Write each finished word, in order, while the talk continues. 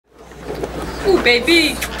Ooh,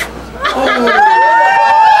 baby.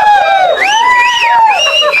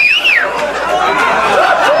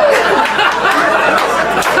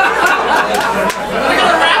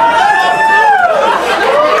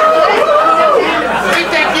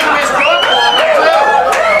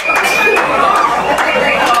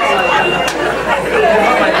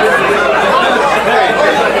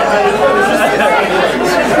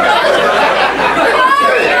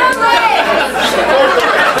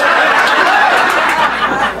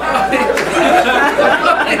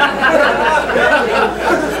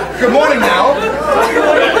 Good morning now.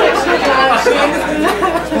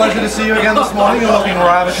 It's a pleasure to see you again this morning. You're looking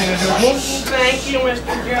ravishing as usual. Thank you, Mr.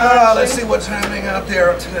 Johnson. Let's see what's happening out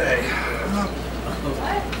there today.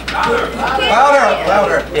 Louder,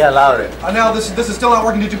 louder. Yeah, louder. Now this is still not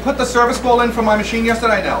working. Did you put the service call in for my machine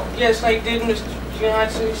yesterday? No. Yes, I did, Mr.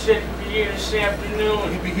 Johnson. He said he'd be here this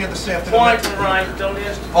afternoon. He'd be here this afternoon. Part arrived, though.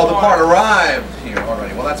 Oh, the part arrived here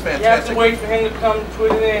already. Well, that's fantastic. You have to wait for him to come and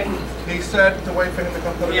put it in. He said to wait for him to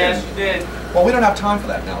come put it in. Yes, you did. Well, we don't have time for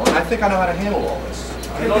that now, and I think I know how to handle all this.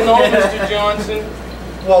 I don't know, Mr. Johnson.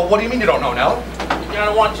 Well, what do you mean you don't know, Nell? You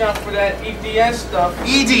gotta watch out for that EDS stuff.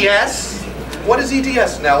 EDS? What is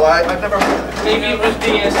EDS, Nell? I've never heard of it. Maybe it was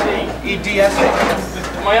DSE. EDS?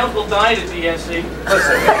 My uncle died at DSE.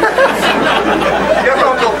 Listen, your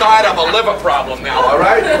uncle died of a liver problem now, all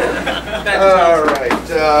right? All right,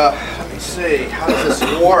 let me see. How does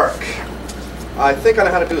this work? I think I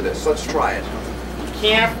know how to do this. Let's try it.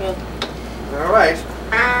 Careful. All right.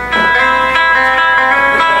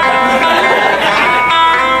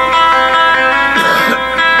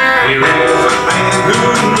 Here is a man who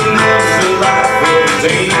lives a life of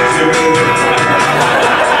danger.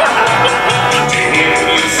 And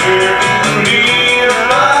you certainly are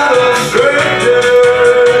not a stranger.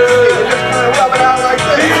 You just kind of rub it out like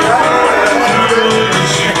this,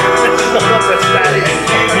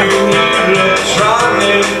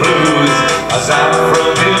 Electronic blues, aside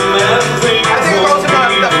from him and things. I think we're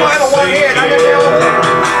going to the final one here. I didn't know that.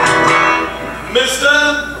 Mr.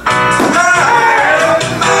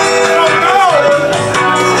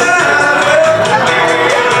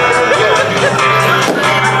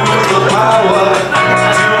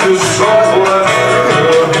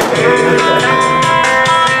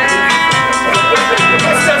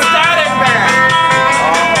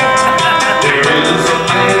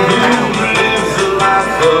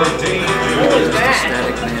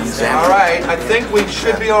 I think we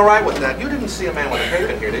should be all right with that. You didn't see a man with a cape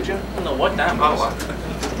in here, did you? I don't know what that was.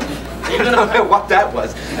 Oh, you don't know what that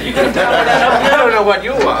was. Are you gonna tell me that? I don't know what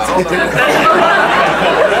you are. Hold on.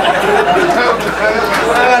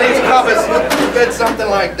 These covers fit something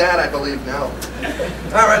like that, I believe now.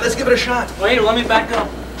 All right, let's give it a shot. Wait, let me back up.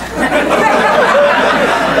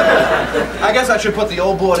 I guess I should put the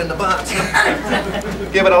old board in the box.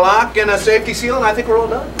 Give it a lock and a safety seal, and I think we're all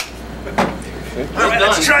done. All right,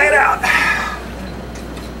 let's try it out.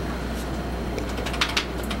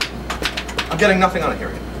 I'm getting nothing on it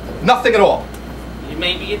here. Nothing at all.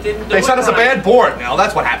 Maybe you didn't do They it said it's a bad board now.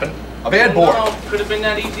 That's what happened. A bad board. No, could have been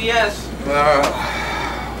that EDS.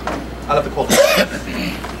 I'll have to call them.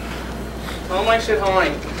 Tell him I said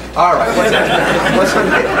hi. All right.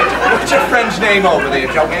 What's your friend's name over there?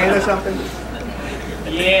 Joanne or something?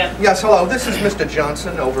 Yeah. Yes, hello. This is Mr.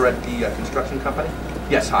 Johnson over at the construction company.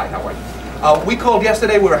 Yes, hi. How are you? We called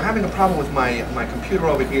yesterday. We were having a problem with my computer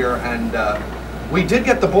over here, and we did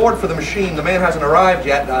get the board for the machine. The man hasn't arrived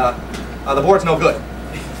yet. The board's no good.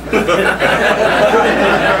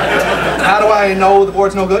 How do I know the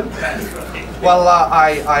board's no good? Well,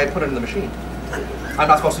 I put it in the machine. I'm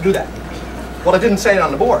not supposed to do that. Well, it didn't say it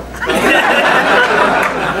on the board.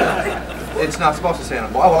 It's not supposed to say it on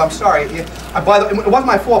the board. Oh, well, I'm sorry. It wasn't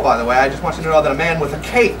my fault, by the way. I just want you to know that a man with a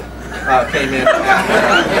cape came in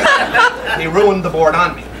and he ruined the board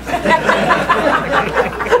on me.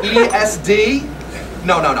 ESD?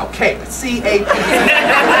 No, cape. C-A-P.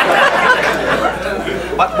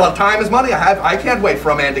 But, well, time is money. I can't wait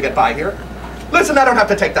for a man to get by here. Listen, I don't have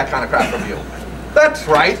to take that kind of crap from you. That's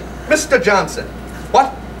right, Mr. Johnson.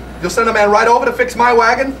 What? You'll send a man right over to fix my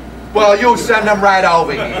wagon? Well, you send him right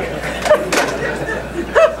over here.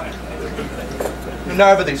 The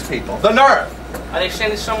nerve of these people. The nerve. Are they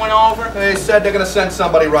sending someone over? They said they're going to send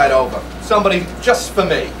somebody right over. Somebody just for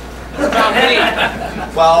me. What about me?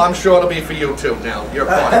 Well, I'm sure it'll be for you too now. You're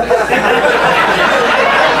part of this.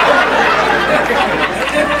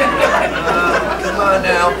 Come on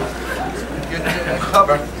now. Your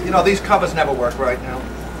cover. You know, these covers never work right now.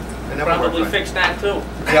 They never Probably work right. fix that too.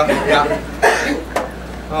 Yeah.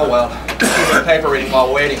 Oh well. Keep the paper reading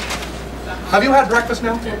while waiting. Have you had breakfast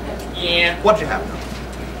now? Yeah. What'd you have now?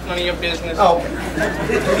 none of your business. Oh.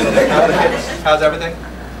 How are the kids? How's everything?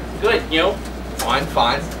 Good, you? Fine,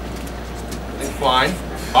 fine. Everything's fine.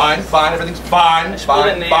 Fine, fine, everything's fine.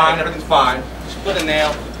 Fine, fine, everything's fine. Split a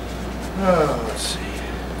nail. Oh, let's see.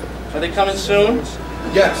 Are they coming soon?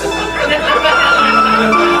 Yes.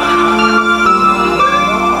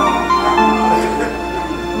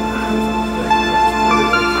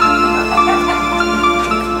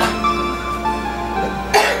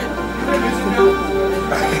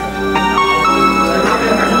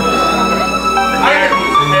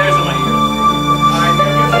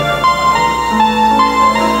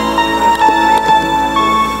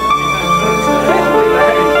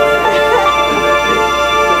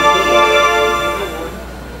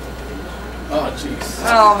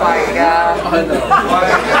 Oh my God. I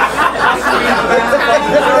know.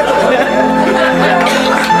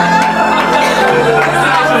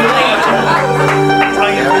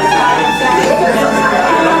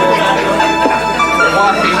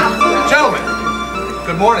 Gentlemen,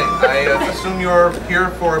 good morning. I assume you're here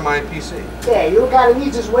for my PC. Yeah, you gotta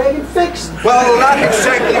need this wagon fixed. Well, not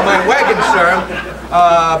exactly my wagon, sir.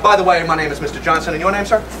 By the way, my name is Mr. Johnson, and your name,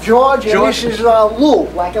 sir? George, and George? this is Lou,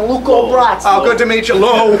 like a Luco Bratz. Oh, good to meet you,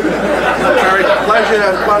 Lou. Very pleasure.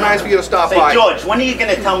 Well, nice for you to stop Say, by. George, when are you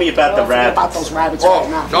going to tell me about the rabbits? About those rabbits Oh, right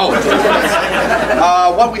now.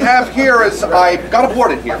 no. What we have here is I got a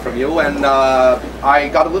board in here from you, and I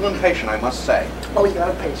got a little impatient, I must say. Oh, you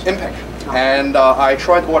gotta pay. Impatient. And I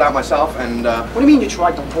tried the board out myself, and What do you mean you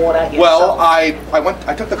tried to board out well, yourself?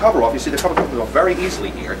 I took the cover off. You see, the cover comes off very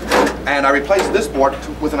easily here, and I replaced this board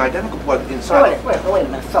with an identical board inside. Wait a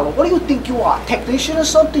minute, fella. What do you think you are? Technician or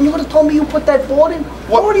something? You would have told me you put that board in?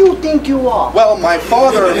 What do you think you are? Well, my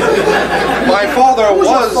father Who's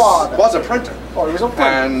your father? was a printer, Oh, he was a printer.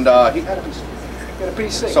 and he had a PC. Got a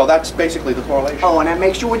PC. So that's basically the correlation. Oh, and that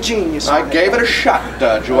makes you a genius. I gave it a shot,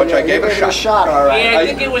 George. Yeah, I gave it a shot. all right. Yeah, I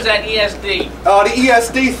think it was at ESD. Oh, the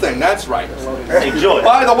ESD thing. That's right. Hey, George,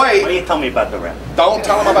 By the why don't way, you tell me about the rabbits? don't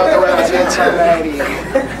tell him about the rabbits. That's all righty.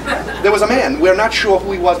 There was a man. We're not sure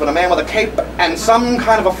who he was, but a man with a cape and some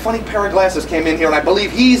kind of a funny pair of glasses came in here, and I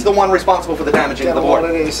believe he's the one responsible for the damaging of Get the a load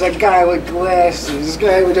board. of this. A guy with glasses, this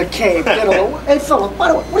guy with a cape. Get a load. Hey, fella, by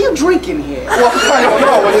the way, what are you drinking here? Well, I don't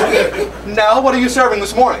know. Nell, what are you serving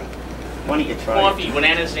this morning? Why don't you try it? Coffee with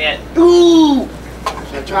anisette. Ooh!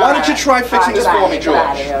 Why don't you try fixing this for me, Get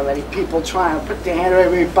out of George? here already. People trying to put their hand on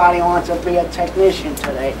everybody wants to be a technician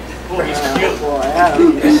today. Oh, he's cute. Boy, I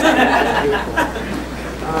don't understand people.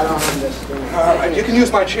 I don't understand. All right, you can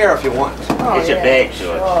use my chair if you want. Oh, It's your yeah, bag,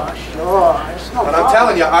 George. Sure. It's no But I'm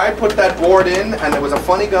telling you, I put that board in, and there was a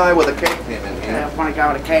funny guy with a cape came in Yeah, here. funny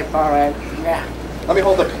guy with a cape, all right. Yeah. Let me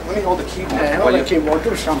hold the keyboard. Yeah, while hold you- the keyboard,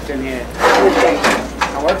 do something here. What do you think?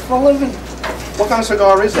 I work for a living? What kind of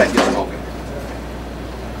cigar is that you're smoking?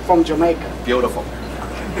 From Jamaica. Beautiful.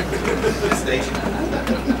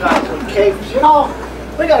 Capes, you know,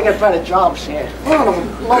 we gotta get better jobs here. We're on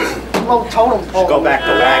a low totem pole. Go back to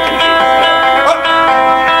whacking.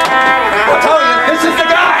 I'll tell you, this is the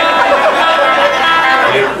guy!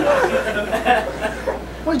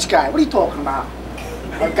 Which guy? What are you talking about?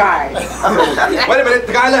 A guy. Wait a minute,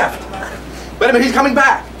 the guy left. Wait a minute, he's coming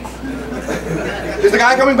back. Is the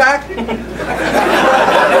guy coming back? Will he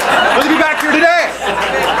be back here today?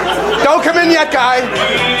 Don't come in yet, guy.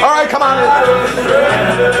 All right, come on in.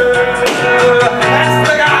 That's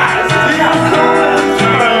the guy.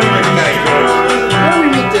 Where do we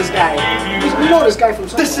meet this guy? We know this guy from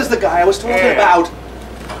somewhere. This is the guy I was talking about.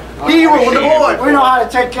 He ruined the board. We know how to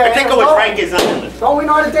take care I of think him. it was don't Frank is on it. Don't we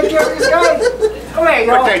know how to take care of this guy? Come here,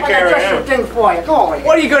 yo. We'll take I care got of just him. a thing for you. Come over here.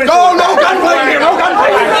 What are you going to do? No, no gunplay here. No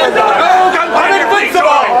gunplay. No gunplay.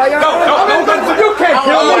 Invincible. No gunplay. You can't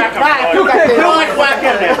kill me. You can't You don't like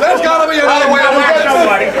whacking there. There's got to be another way to Whack win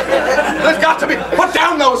somebody. this. There's got to be. Put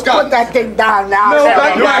down those guns. Put that thing down now. No,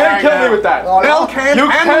 Say, you can't kill me with that. Oh, Nell no? can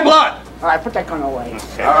handle blood. All right, put that gun away.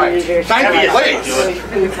 All right. Thank Have you, you say, please.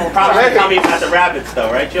 George? Probably tell me about the rabbits,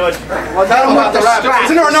 though, right, George? Well, Tell him about the rabbits. strap,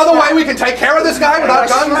 Isn't there the another strap. way we can take care of this guy without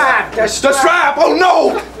The guns? strap, the The strap. Oh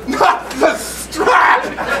no! Not the strap.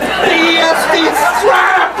 The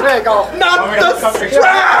strap. There you go. Not the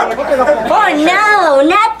strap. Oh no,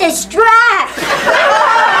 not the strap!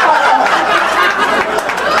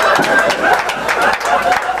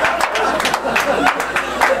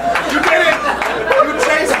 You did it. You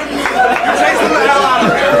chased him. You chased him the hell out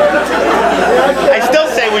of here. I still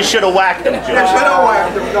say we should have whacked him, You George. should have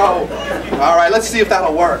whacked him. No. All right. Let's see if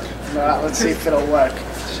that'll work. Let's see if it'll work.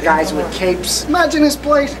 Guys with capes. Imagine this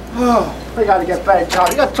place. Oh, we gotta get better job.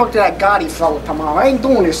 You gotta talk to that Gotti fella tomorrow. I ain't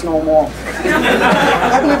doing this no more.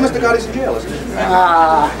 I believe Mr. Gotti's in jail, isn't he?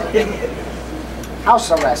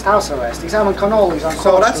 House arrest, house arrest. He's having cannolis on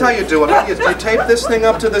So that's how you do it, huh? You tape this thing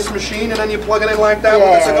up to this machine and then you plug it in like that with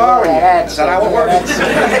a cigar in it. Is that how it works?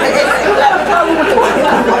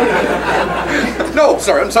 No,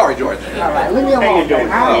 sir, I'm sorry, George. All right, leave me alone.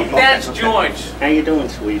 How you doing, sweetie? That's George. How you doing,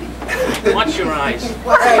 sweetie? Watch your eyes.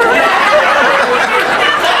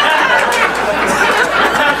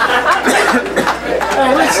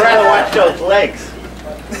 Hey, listen. I'd rather watch those legs.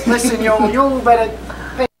 Listen, you better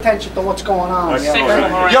pay attention to what's going on. Sexual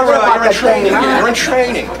harassment. You're in training. You're in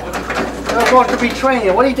training. You're going to be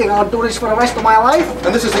training. What do you think? I'll do this for the rest of my life?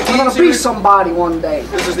 And this is the I'm going to be somebody one day.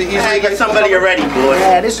 This is the easy. Hey, get somebody already, boy.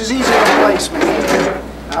 Yeah, this is easy replacement.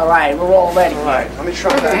 All right, we're all ready. All right, let me try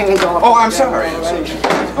Put your that. hands off. Oh, I'm sorry.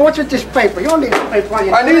 And what's with this paper? You don't need this paper on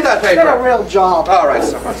your I need that paper. Get a real job. All right,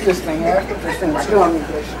 sir. What's this thing here? This thing, you don't need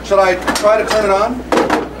this. Should I try to turn it on?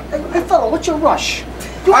 Hey, fella, what's your rush?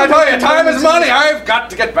 I tell you, time is money. I've got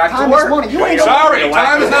to get back to Time work. is money. You ain't Sorry,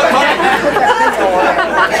 time is not money.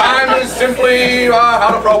 Time is simply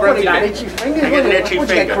how to program What, you got TV. itchy fingers? I get an itchy What,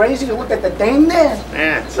 you get finger. crazy? You look at the dame there?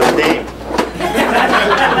 Yeah, so Dave.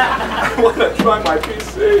 I want to try my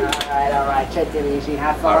PC. All right, take it easy.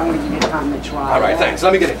 Have fun. I'm going to give you time to try. All right, thanks.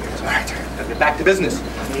 Let me get in here. All right, let's get back to business.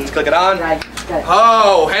 Let's click it on. Right.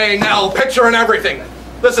 Oh, hey, Nell, picture and everything.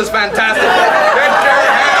 This is fantastic. Picture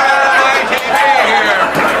and my TV here.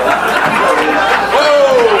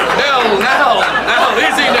 Whoa, Nell,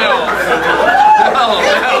 easy, Nell.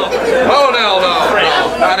 Oh, Nell, no.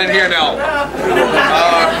 Not in here, Nell.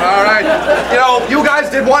 All right. You know, you guys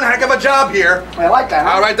did one heck of a job here. I like that,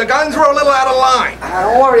 huh? All right, the guns were a little out of line.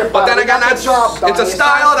 Don't worry about But then it. again, it's a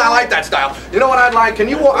style, and I like that style. You know what I'd like?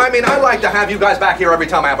 I'd like to have you guys back here every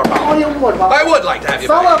time I have a Oh, problem. you would, well, I would like to have you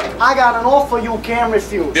Fella, back. I got an offer you can't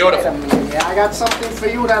refuse. Beautiful. Wait a minute, yeah, I got something for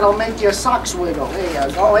you that'll make your socks wiggle. There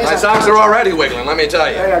you go. Here's My a socks are contract. already wiggling, let me tell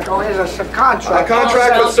you. There you go. Here's a contract. A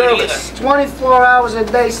contract with service. 24 hours a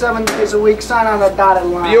day, 7 days a week. Sign on the dotted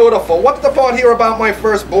line. Beautiful. What's the part here about my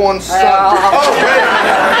firstborn son? Oh, wait.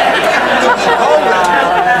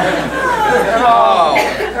 Oh,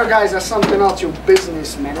 you guys are something else, you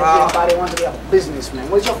businessmen. Everybody wants to be a businessman.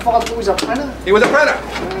 What's your father do? He's a printer? He was a printer.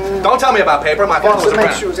 Don't tell me about paper. My father was a Make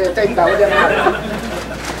printer. shoes. Here, take that. We'll get out.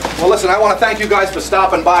 Well, listen, I want to thank you guys for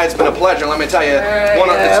stopping by. It's been a pleasure. Let me tell you,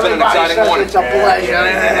 it's been an exciting morning. It's a pleasure.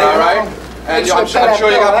 All right? And I'm sure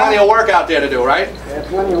you got plenty of work out there to do, right? Yeah,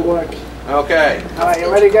 plenty of work. Okay. All right,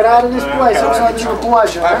 you ready to get out of this place? Looks like it's a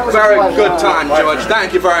pleasure. That A was very pleasure. good time, George.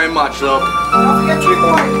 Thank you very much, Luke. Don't forget your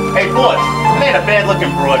wife. Hey, boss, it ain't a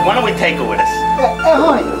bad-looking broad. Why don't we take her with us? Hey,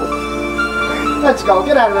 honey. Let's go.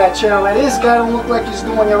 Get out of that chair already. This guy don't look like he's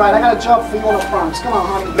doing you right. I got a job for you in the Bronx. Come on,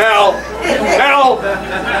 honey. Nell!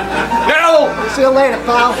 See you later,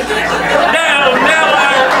 pal. Now,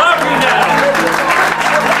 I love you now.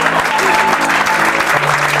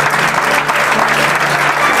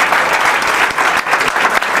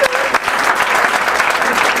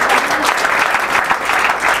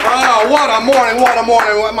 Oh, what a morning, what a morning.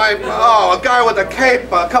 A guy with a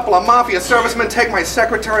cape, a couple of mafia servicemen take my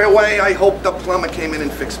secretary away. I hope the plumber came in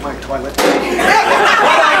and fixed my toilet.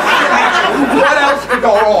 What else could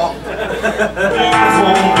go wrong? Things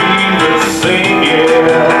won't be the same,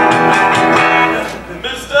 yeah.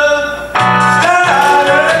 Mr.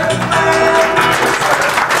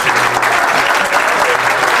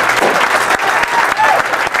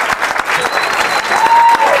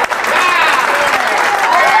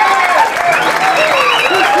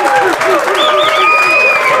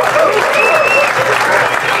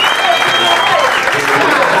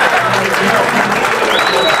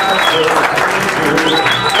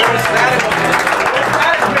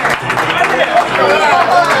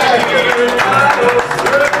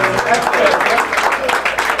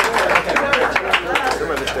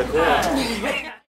 Remember this,